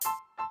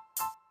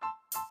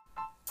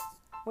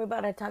We're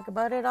about to talk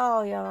about it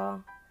all,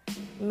 y'all.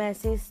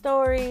 Messy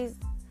stories,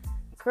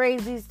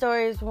 crazy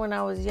stories from when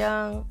I was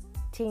young,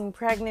 teen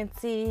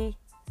pregnancy,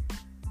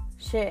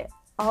 shit,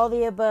 all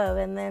the above,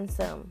 and then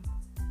some.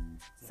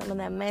 Some of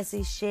that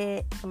messy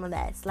shit, some of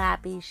that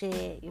sloppy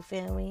shit, you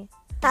feel me?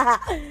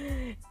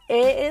 It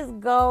is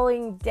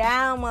going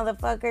down,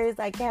 motherfuckers.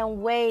 I can't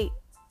wait.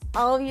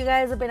 All of you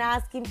guys have been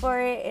asking for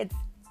it. It's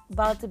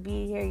about to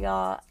be here,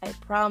 y'all. I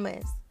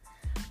promise.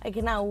 I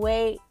cannot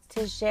wait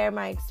to share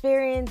my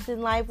experience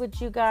in life with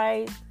you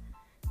guys.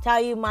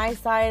 Tell you my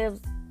side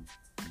of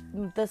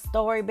the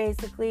story,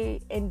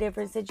 basically, in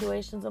different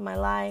situations of my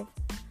life.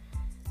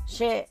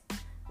 Shit.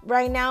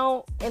 Right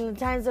now, in the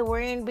times that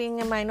we're in,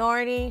 being a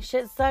minority,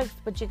 shit sucks,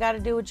 but you gotta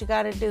do what you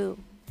gotta do.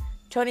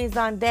 Tony's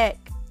on deck.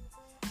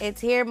 It's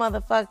here,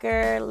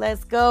 motherfucker.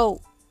 Let's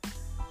go.